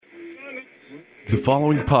The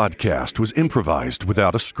following podcast was improvised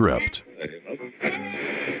without a script.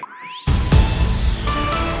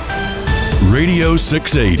 Radio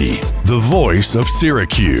 680, the voice of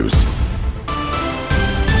Syracuse.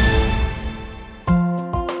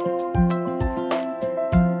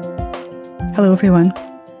 Hello, everyone.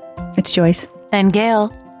 It's Joyce. And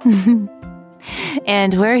Gail.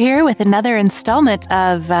 And we're here with another installment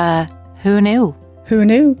of Who Knew? Who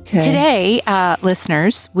knew? Okay. Today,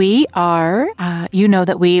 listeners, we are, you know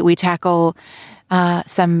that we tackle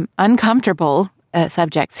some uncomfortable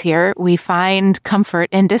subjects here. We find comfort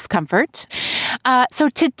in discomfort. So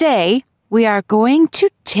today, we are going to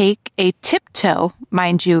take a tiptoe,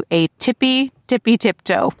 mind you, a tippy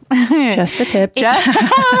tiptoe. Just the tip.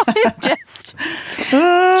 Just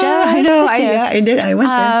I know. I did. I went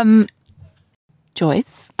there.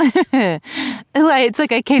 Joyce. It's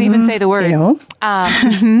like I can't even say the word. Gail.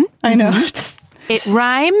 I know. It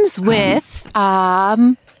rhymes with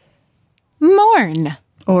mourn.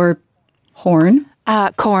 Or horn.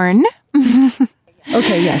 Corn.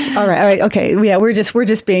 Okay. Yes. All right. Okay. Yeah. We're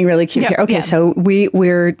just being really cute here. Okay. Yeah. So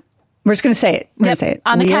we're just going to say it. We're going to say it.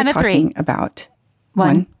 On the count of three. Talking about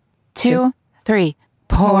One, two, three.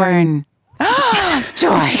 Porn.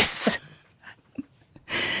 Joyce.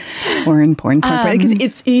 Porn.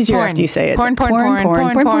 It's easier after you say it. Porn.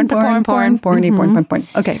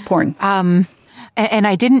 Okay, porn. And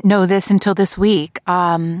I didn't know this until this week.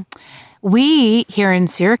 We here in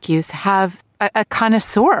Syracuse have a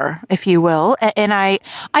connoisseur, if you will. And I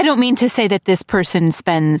don't mean to say that this person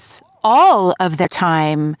spends all of their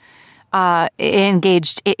time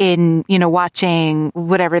engaged in, watching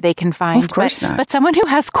whatever they can find. Of course not. But someone who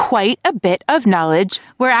has quite a bit of knowledge.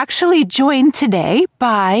 We're actually joined today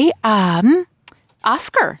by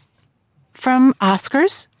Oscar from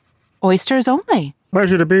Oscar's Oysters Only.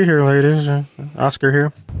 Pleasure to be here, ladies. Oscar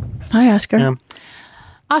here. Hi, Oscar. Yeah.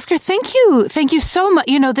 Oscar, thank you so much.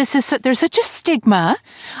 There's such a stigma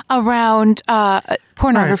around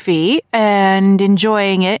pornography and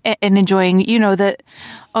enjoying it and enjoying,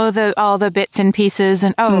 all the bits and pieces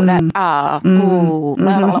and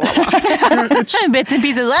bits and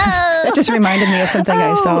pieces. That just reminded me of something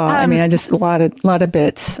I saw. I just a lot of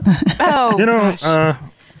bits. Gosh.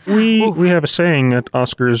 We have a saying at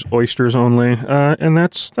Oscar's Oysters Only, and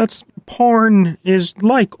that's porn is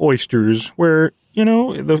like oysters, where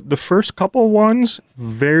the first couple ones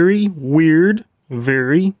very weird,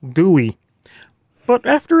 very gooey, but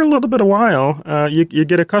after a little bit of while, you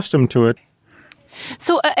get accustomed to it.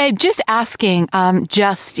 So just asking,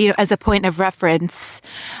 as a point of reference,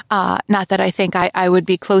 not that I think I would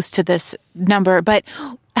be close to this number, but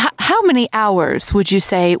how many hours would you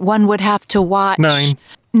say one would have to watch? 9.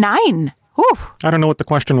 9? Whew. I don't know what the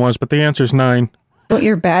question was, but the answer's 9. Don't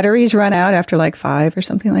your batteries run out after like 5 or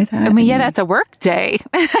something like that? I mean, yeah, that's a work day.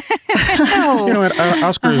 At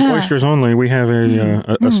Oscar's Oysters Only, we have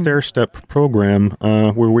a stair-step program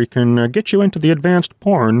where we can get you into the advanced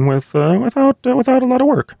porn without a lot of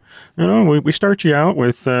work. We start you out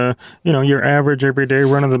with your average everyday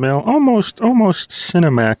run-of-the-mill, almost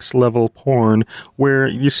Cinemax level porn, where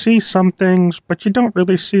you see some things, but you don't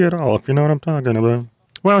really see it all. If you know what I'm talking about.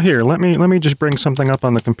 Well, here, let me just bring something up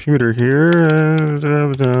on the computer here.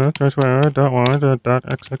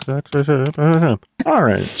 All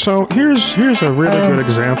right, so here's a really good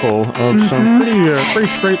example of some pretty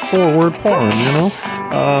straightforward porn.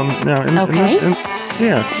 Now in this,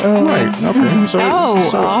 right, okay. So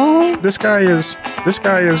this guy is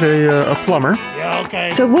a plumber. Yeah,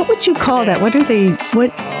 okay. So what would you call that? What are they?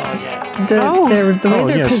 What? The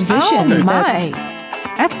way they're positioned. Oh my.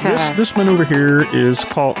 This maneuver here is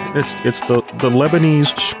called it's the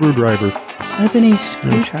Lebanese screwdriver. Lebanese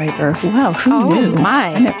screwdriver. Wow, who knew? Oh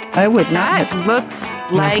my! I would not That have. looks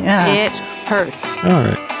like it hurts. All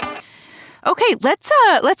right. Okay,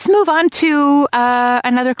 let's move on to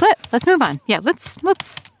another clip. Let's move on. Yeah, let's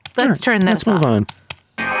turn this Let's move on.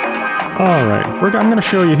 All right, I'm going to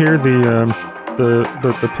show you here the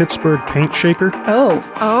Pittsburgh paint shaker.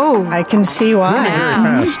 Oh, I can see why. Moving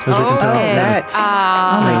very fast, as you can tell. That's oh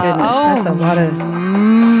my goodness, that's a lot of.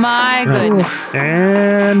 My goodness.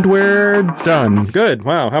 And we're done. Good.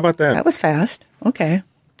 Wow. How about that? That was fast. Okay.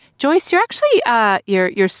 Joyce, you're actually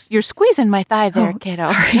you're squeezing my thigh there, kiddo.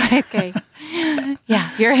 Okay. Yeah,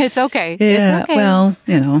 it's okay. Yeah. It's okay. Well,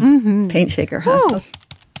 paint shaker. Huh? Ooh.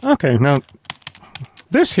 Okay. Now,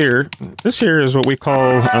 this here is what we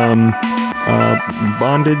call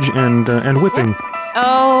bondage and whipping.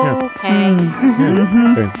 Okay.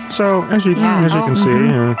 Okay. So as you can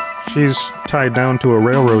see, she's tied down to a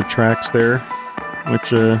railroad tracks there,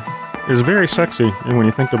 which is very sexy when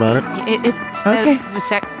you think about it. It's okay.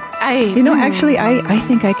 Actually, I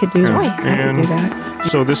think I could do that. I could do And that.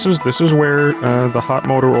 so this is where the hot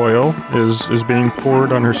motor oil is being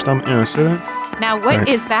poured on her stomach. See that? Now, what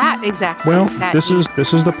is Right. that exactly? Well, that this is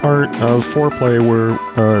the part of foreplay where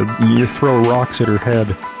you throw rocks at her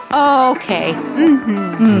head, Okay.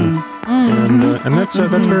 Mm-hmm. and that's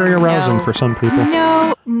very arousing No. for some people.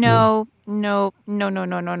 No.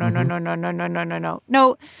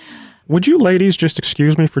 Would you ladies just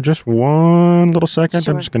excuse me for just one little second?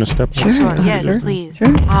 Sure. I'm just going to step Sure. outside. Sure. Yes, Sure. please.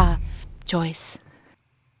 Sure. Joyce.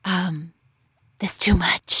 This too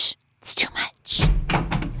much. It's too much.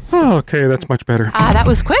 Oh, okay, that's much better. That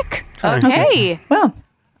was quick. Okay. Well,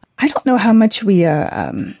 I don't know how much we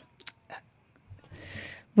got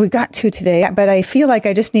to today, but I feel like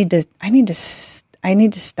I just need to. I need to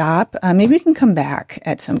stop. Maybe we can come back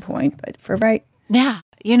at some point, but for right. Yeah.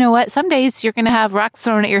 You know what? Some days you're going to have rocks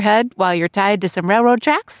thrown at your head while you're tied to some railroad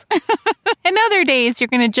tracks. And other days you're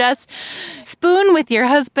going to just spoon with your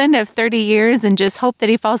husband of 30 years and just hope that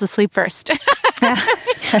he falls asleep first.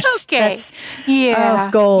 Okay.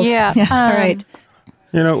 Yeah. Goals. Yeah. All right.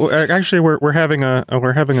 You know, actually, we're having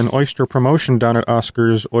an oyster promotion down at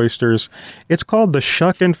Oscar's Oysters. It's called the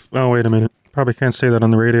Shuck and. Oh, wait a minute. Probably can't say that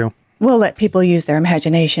on the radio. We'll let people use their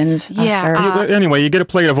imaginations. Yeah, Oscar. Anyway, you get a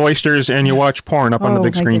plate of oysters and you watch porn up on the Oh,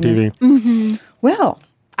 big my screen goodness. TV. Well,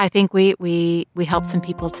 I think we helped some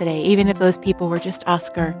people today, even if those people were just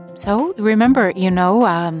Oscar. So remember,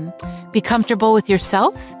 be comfortable with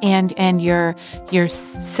yourself and your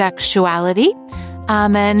sexuality,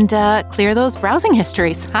 and clear those browsing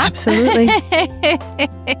histories, huh? absolutely.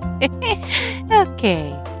 Okay.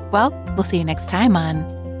 Well, we'll see you next time on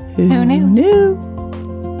Who knew?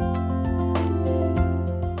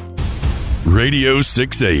 Radio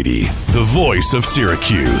 680, the voice of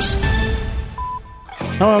Syracuse.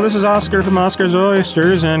 Hello, this is Oscar from Oscar's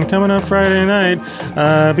Oysters, and coming up Friday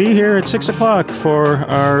night, be here at 6 o'clock for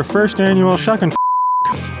our first annual Shuck and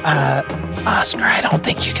Oscar, I don't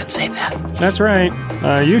think you can say that. That's right.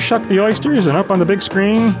 You shuck the oysters, and up on the big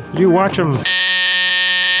screen, you watch them.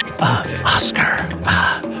 Oscar,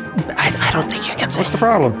 I don't think you can say What's the that.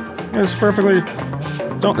 problem? It's perfectly...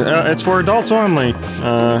 it's for adults only,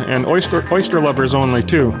 and oyster lovers only,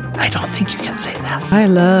 too. I don't think you can say that. I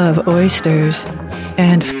love oysters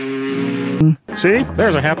and See?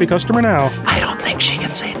 There's a happy customer now. I don't think she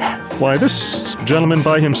can say that. Why, this gentleman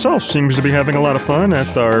by himself seems to be having a lot of fun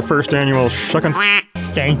at our first annual Shuck and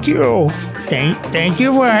Thank you. Thank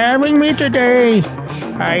you for having me today.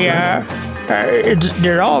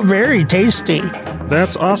 They're all very tasty.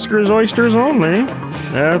 That's Oscar's Oysters only,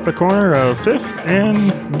 at the corner of 5th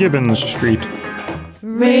and Gibbons Street.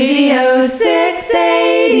 Radio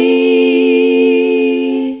 680.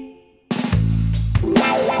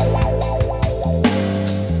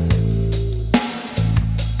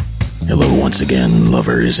 Hello once again,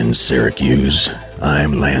 lovers in Syracuse.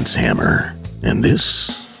 I'm Lance Hammer, and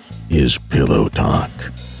this is Pillow Talk.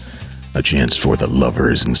 A chance for the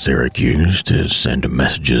lovers in Syracuse to send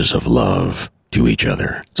messages of love to each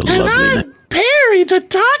other. It's a lovely night. Perry, the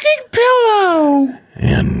talking pillow.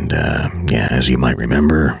 And, as you might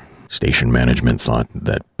remember, station management thought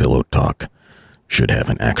that Pillow Talk should have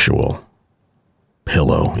an actual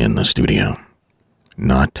pillow in the studio.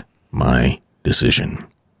 Not my decision.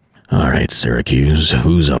 All right, Syracuse,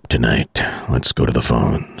 who's up tonight? Let's go to the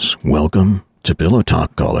phones. Welcome to Pillow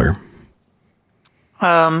Talk, caller.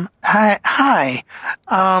 Hi.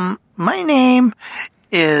 My name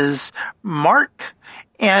is Mark,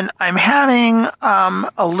 and I'm having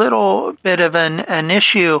a little bit of an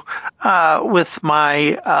issue with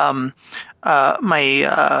my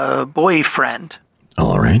boyfriend.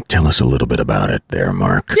 All right, tell us a little bit about it there,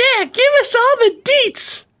 Mark. Yeah, give us all the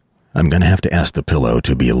deets. I'm going to have to ask the pillow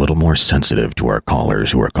to be a little more sensitive to our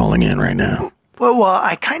callers who are calling in right now. Well,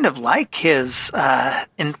 I kind of like his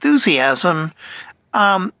enthusiasm,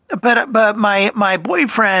 but my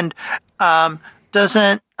boyfriend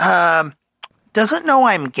doesn't know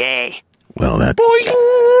I'm gay. Well, that...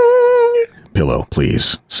 Pillow,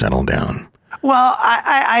 please, settle down. Well,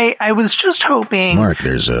 I was just hoping... Mark,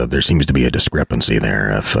 there seems to be a discrepancy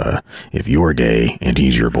there. If you're gay and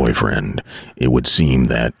he's your boyfriend, it would seem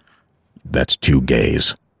that that's two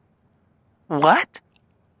gays. What?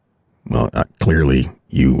 Well, clearly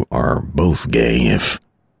you are both gay if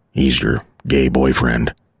he's your gay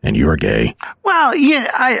boyfriend and you're gay. Well,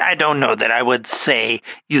 yeah, I don't know that I would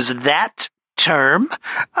use that term,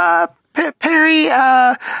 Perry.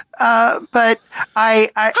 But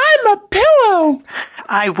I'm a pillow.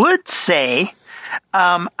 I would say,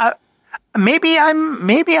 maybe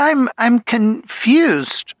I'm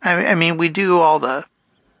confused. I mean, we do all the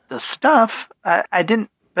stuff. I didn't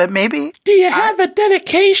but maybe. Do you have a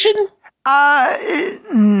dedication?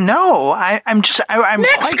 No. I'm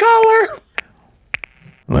Next caller.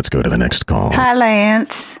 Let's go to the next call. Hi,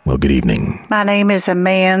 Lance. Well, good evening. My name is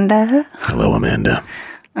Amanda. Hello, Amanda.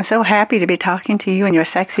 I'm so happy to be talking to you in your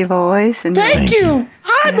sexy voice. And Thank you.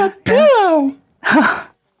 I'm a pillow.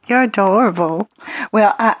 You're adorable.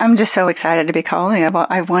 Well, I'm just so excited to be calling.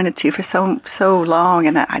 I've wanted to for so long,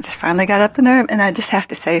 and I just finally got up the nerve. And I just have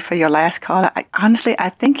to say, for your last call, honestly, I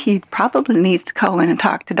think he probably needs to call in and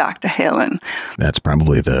talk to Dr. Helen. That's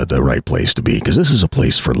probably the right place to be, because this is a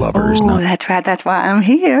place for lovers. Oh, that's right. That's why I'm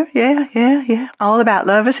here. Yeah. All about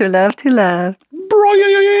lovers who love to love.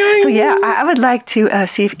 So, yeah, I would like to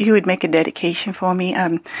see if you would make a dedication for me.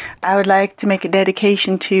 I would like to make a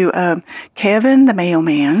dedication to Kevin the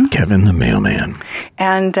mailman. Kevin the mailman.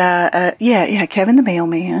 And, Kevin the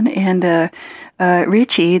mailman. And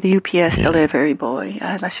Richie, the UPS delivery boy.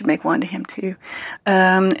 I should make one to him, too.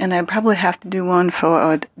 And I probably have to do one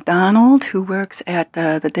for Donald, who works at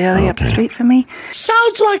the deli up the street from me.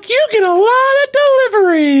 Sounds like you get a lot of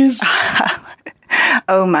deliveries.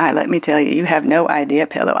 Oh, my, let me tell you, you have no idea,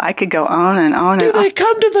 Pillow. I could go on and on and on. Do they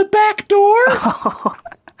come to the back door? Oh,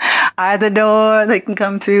 either door. They can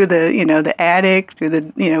come through the attic, through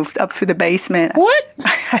the, up through the basement. What?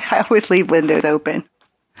 I always leave windows open.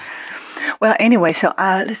 Well, anyway, so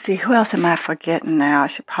let's see, who else am I forgetting now? I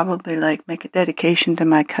should probably, make a dedication to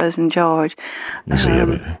my cousin George. You see,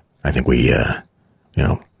 I think we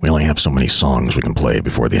only have so many songs we can play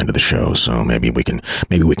before the end of the show, so maybe we can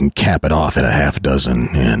cap it off at a half dozen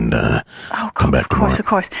and come back tomorrow. Of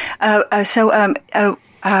course. What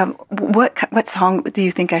song do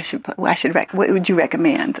you think what would you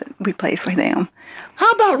recommend that we play for them? How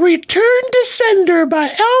about Return to Sender by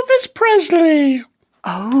Elvis Presley?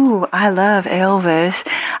 Oh, I love Elvis.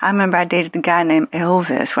 I remember I dated a guy named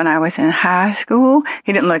Elvis when I was in high school.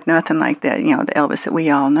 He didn't look nothing like that, the Elvis that we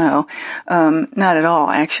all know. Not at all,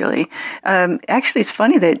 actually. Actually, it's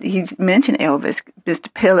funny that he mentioned Elvis,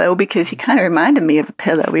 Mr. Pillow, because he kind of reminded me of a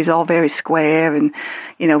pillow. He's all very square and,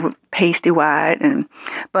 pasty white.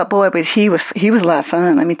 But boy, he was a lot of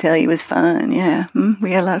fun. Let me tell you, he was fun. Yeah,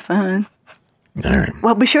 we had a lot of fun. All right.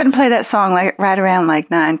 Well, be sure to play that song right around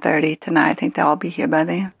 9:30 tonight. I think they'll all be here by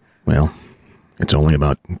then. Well, it's only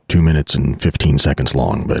about 2 minutes and 15 seconds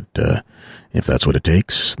long, but if that's what it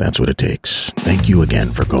takes, that's what it takes. Thank you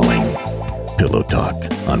again for calling Pillow Talk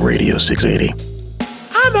on Radio 680.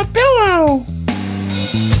 I'm a pillow!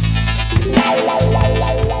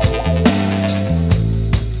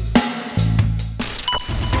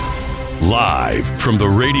 Live from the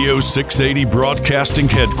Radio 680 Broadcasting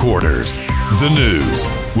Headquarters, the news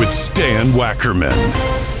with Stan Wackerman.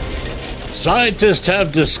 Scientists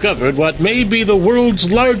have discovered what may be the world's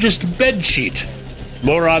largest bedsheet.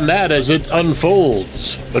 More on that as it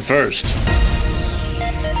unfolds. But first,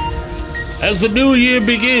 as the new year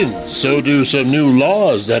begins, so do some new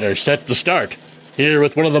laws that are set to start. Here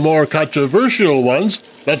with one of the more controversial ones,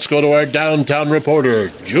 let's go to our downtown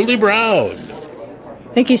reporter, Julie Brown.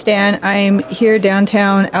 Thank you, Stan. I'm here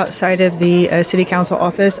downtown outside of the City Council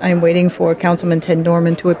office. I'm waiting for Councilman Ted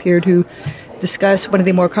Norman to appear to discuss one of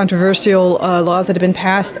the more controversial laws that have been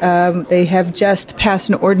passed. They have just passed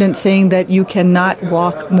an ordinance saying that you cannot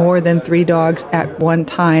walk more than 3 dogs at one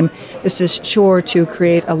time. This is sure to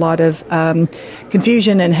create a lot of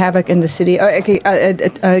confusion and havoc in the city.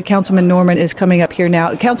 Councilman Norman is coming up here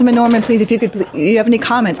now. Councilman Norman, please, if you could, you have any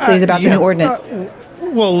comments, please, about the new ordinance?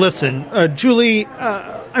 Well, listen, Julie,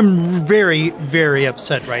 I'm very, very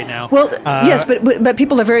upset right now. Well, yes, but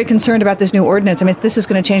people are very concerned about this new ordinance. I mean, this is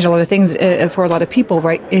going to change a lot of things for a lot of people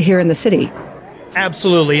right here in the city.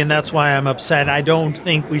 Absolutely, and that's why I'm upset. I don't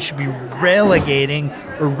think we should be relegating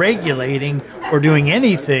or regulating or doing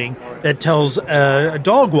anything that tells a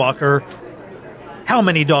dog walker how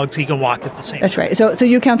many dogs he can walk at the same time. That's right. So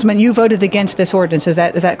you, Councilman, you voted against this ordinance. Is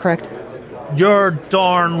that correct? You're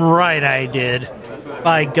darn right I did.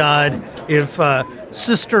 By God, if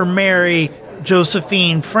Sister Mary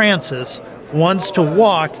Josephine Francis wants to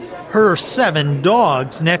walk her 7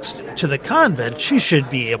 dogs next to the convent, she should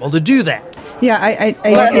be able to do that. Yeah,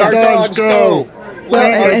 Let our dogs go.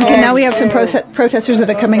 Well, and now we have some protesters that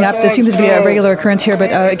are coming up. This seems to be a regular occurrence here.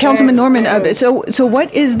 But Councilman Norman, so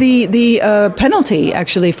what is the penalty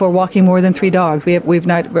actually for walking more than 3 dogs? We've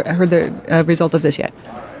not heard the result of this yet.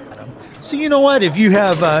 So you know what? If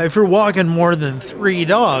you're walking more than 3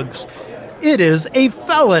 dogs, it is a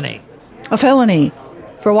felony. A felony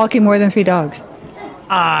for walking more than 3 dogs.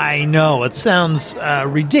 I know, it sounds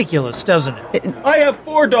ridiculous, doesn't it? I have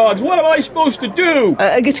 4 dogs. What am I supposed to do?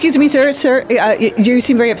 Excuse me, sir. You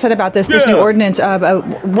seem very upset about this new ordinance.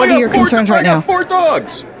 What are your concerns right now? I got 4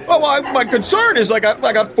 dogs. Oh, my concern is I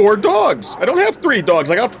got 4 dogs. I don't have 3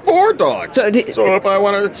 dogs. I got 4 dogs. So if I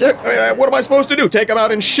want to, what am I supposed to do? Take them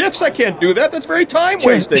out in shifts? I can't do that. That's very time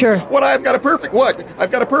wasting. Sure. I've got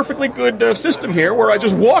a perfectly good system here where I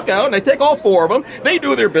just walk out and I take all 4 of them. They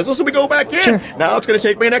do their business and we go back in. Sure. Now it's going to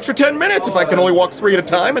take me an extra 10 minutes if I can only walk 3 at a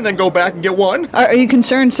time and then go back and get 1. Are you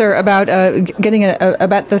concerned, sir, about getting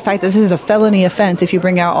about the fact that this is a felony offense if you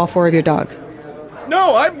bring out all 4 of your dogs?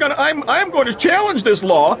 No, I'm going to challenge this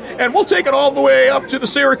law, and we'll take it all the way up to the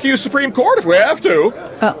Syracuse Supreme Court if we have to.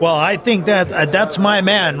 Well, I think that's my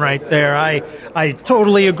man right there. I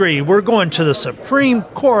totally agree. We're going to the Supreme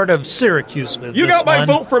Court of Syracuse with You this got my one.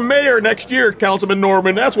 vote for mayor next year, Councilman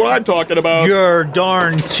Norman. That's what I'm talking about. You're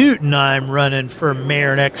darn tootin' I'm running for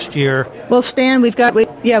mayor next year. Well, Stan, we've got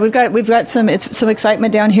some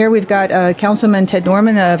excitement down here. We've got Councilman Ted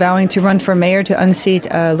Norman vowing to run for mayor to unseat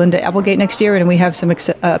Linda Applegate next year, and we have some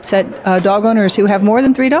upset dog owners who have more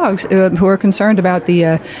than 3 dogs who are concerned about the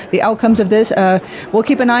outcomes of this. We'll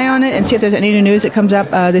keep an eye on it and see if there's any new news that comes up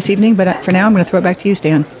this evening. But for now, I'm going to throw it back to you,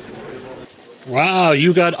 Stan. Wow,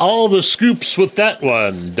 you got all the scoops with that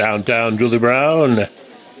one, downtown Julie Brown.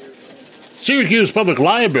 Syracuse Public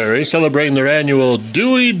Library celebrating their annual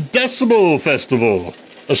Dewey Decimal Festival.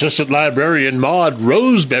 Assistant Librarian Maud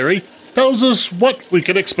Roseberry tells us what we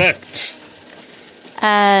can expect.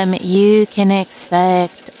 You can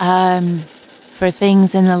expect for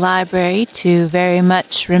things in the library to very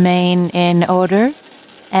much remain in order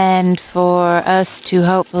and for us to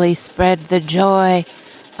hopefully spread the joy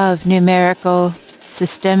of numerical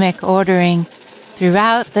systemic ordering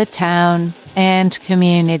throughout the town and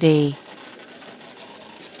community.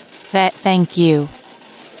 Thank you.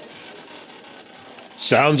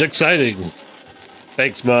 Sounds exciting.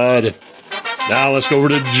 Thanks, Maud. Now let's go over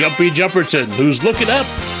to Jumpy Jumperton, who's looking up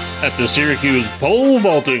at the Syracuse Pole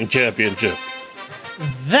Vaulting Championship.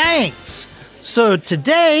 Thanks! So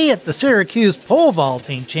today at the Syracuse Pole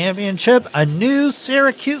Vaulting Championship, a new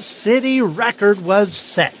Syracuse City record was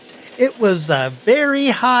set. It was a very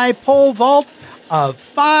high pole vault of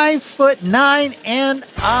 5'9" and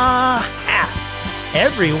a half.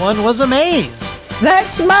 Everyone was amazed.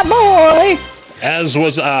 That's my boy! As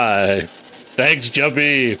was I. Thanks,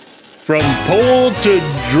 Jumpy. From pole to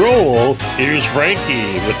droll, here's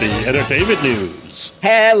Frankie with the entertainment news.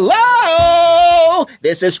 Hello!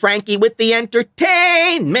 This is Frankie with the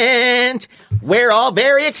entertainment. We're all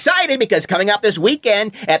very excited because coming up this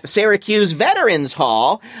weekend at the Syracuse Veterans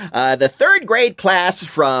Hall, the 3rd grade class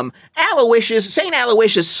from St.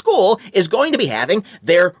 Aloysius School is going to be having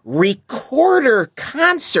their recorder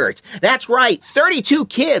concert. That's right, 32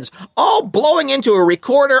 kids all blowing into a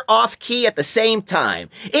recorder off key at the same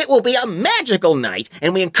time. It will be a magical night,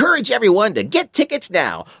 and we encourage everyone to get tickets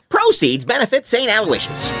now. Proceeds benefit St.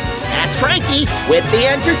 Aloysius. That's Frankie with the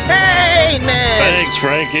entertainment. Thanks,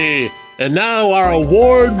 Frankie. And now our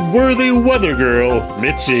award-worthy weather girl,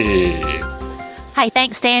 Mitzi. Hi,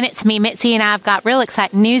 thanks, Dan. It's me, Mitzi, and I've got real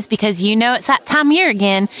exciting news because you know it's that time of year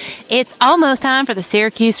again. It's almost time for the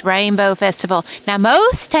Syracuse Rainbow Festival. Now,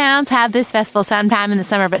 most towns have this festival sometime in the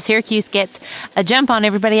summer, but Syracuse gets a jump on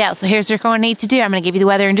everybody else. So here's what you're going to need to do. I'm going to give you the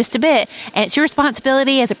weather in just a bit, and it's your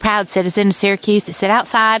responsibility as a proud citizen of Syracuse to sit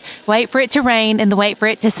outside, wait for it to rain, and then wait for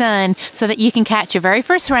it to sun so that you can catch your very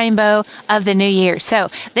first rainbow of the new year.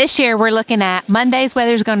 So this year, we're looking at Monday's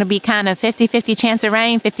weather is going to be kind of 50-50 chance of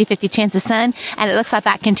rain, 50-50 chance of sun, and it looks like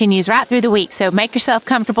that continues right through the week. So make yourself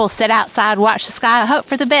comfortable, sit outside, watch the sky, hope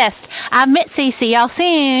for the best. I'm Mitzi. See y'all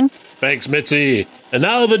soon. Thanks, Mitzi. And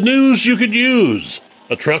now the news you could use.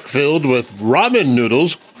 A truck filled with ramen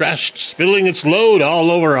noodles crashed, spilling its load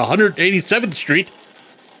all over 187th Street.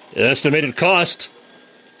 Estimated cost,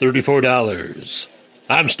 $34.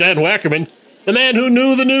 I'm Stan Wackerman, the man who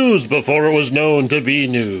knew the news before it was known to be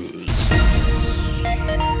news.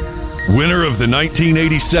 Winner of the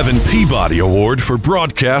 1987 Peabody Award for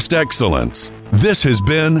Broadcast Excellence. This has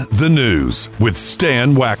been The News with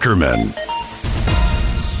Stan Wackerman.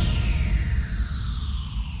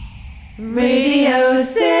 Radio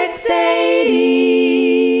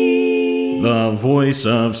 680. The voice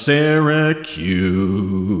of Syracuse.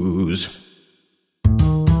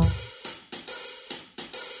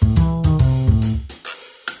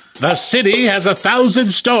 The city has 1,000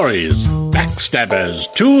 stories.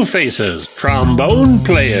 Backstabbers, two-faces, trombone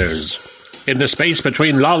players. In the space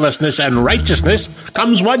between lawlessness and righteousness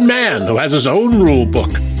comes one man who has his own rule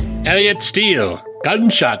book. Elliot Steele,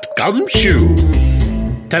 Gunshot Gumshoe.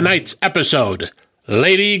 Tonight's episode,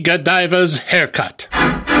 Lady Godiva's haircut.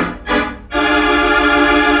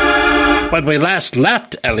 When we last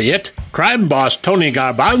left Elliot, crime boss Tony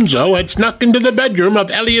Garbanzo had snuck into the bedroom of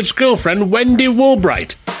Elliot's girlfriend, Wendy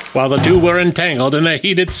Woolbright, while the two were entangled in a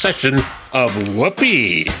heated session of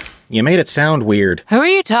whoopee. You made it sound weird. Who are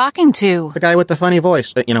you talking to? The guy with the funny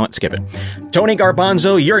voice. You know what? Skip it. Tony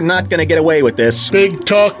Garbanzo, you're not going to get away with this. Big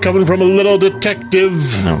talk coming from a little detective.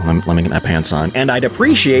 No, let me get my pants on. And I'd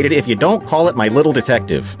appreciate it if you don't call it my little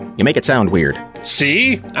detective. You make it sound weird.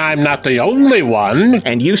 See? I'm not the only one.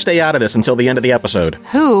 And you stay out of this until the end of the episode.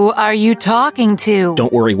 Who are you talking to?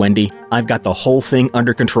 Don't worry, Wendy. I've got the whole thing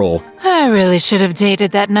under control. I really should have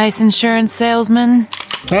dated that nice insurance salesman.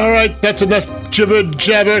 All right, that's enough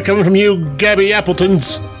jibber-jabber coming from you, Gabby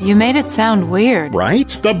Appletons. You made it sound weird.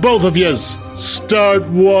 Right? The both of yous, start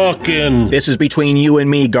walking. This is between you and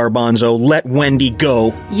me, Garbanzo. Let Wendy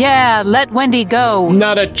go. Yeah, let Wendy go.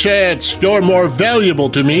 Not a chance. You're more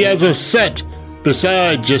valuable to me as a set.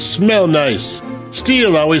 Besides, you smell nice.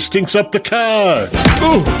 Steel always stinks up the car.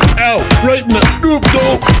 Ooh, ow, right in the... Ooh,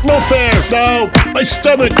 no fair. No, my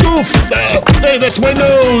stomach. Oof. Hey, that's my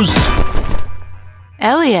nose.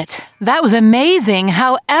 Elliot, that was amazing.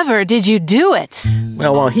 However did you do it?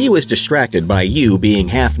 Well, while he was distracted by you being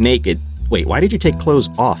half naked... Wait, why did you take clothes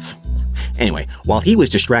off? Anyway, while he was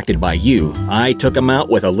distracted by you, I took him out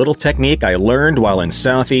with a little technique I learned while in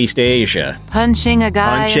Southeast Asia. Punching a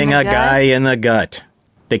guy in the gut? Guy in the gut.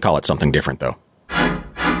 They call it something different, though.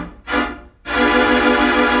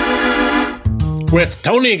 With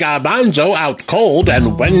Tony Garbanzo out cold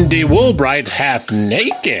and Wendy Woolbright half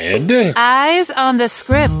naked... Eyes on the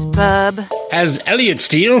script, bub. Has Elliot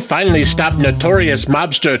Steele finally stopped notorious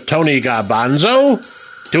mobster Tony Garbanzo?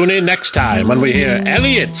 Tune in next time when we hear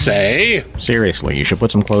Elliot say... Seriously, you should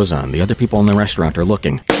put some clothes on. The other people in the restaurant are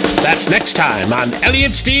looking. That's next time on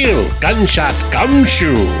Elliot Steele, Gunshot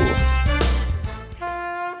Gumshoe.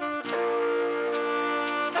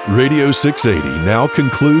 Radio 680 now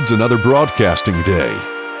concludes another broadcasting day.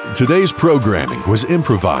 Today's programming was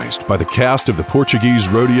improvised by the cast of the Portuguese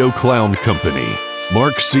Rodeo Clown Company.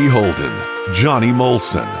 Mark C. Holden, Johnny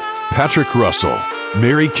Molson, Patrick Russell,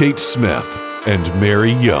 Mary Kate Smith, and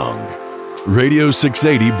Mary Young. Radio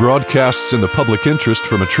 680 broadcasts in the public interest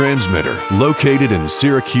from a transmitter located in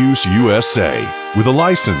Syracuse, USA, with a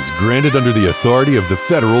license granted under the authority of the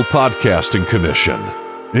Federal Podcasting Commission.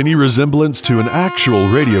 Any resemblance to an actual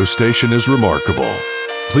radio station is remarkable.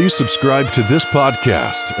 Please subscribe to this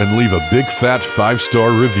podcast and leave a big fat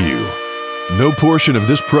 5-star review. No portion of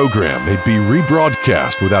this program may be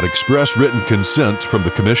rebroadcast without express written consent from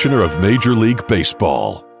the Commissioner of Major League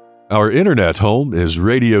Baseball. Our internet home is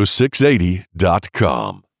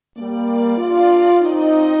radio680.com.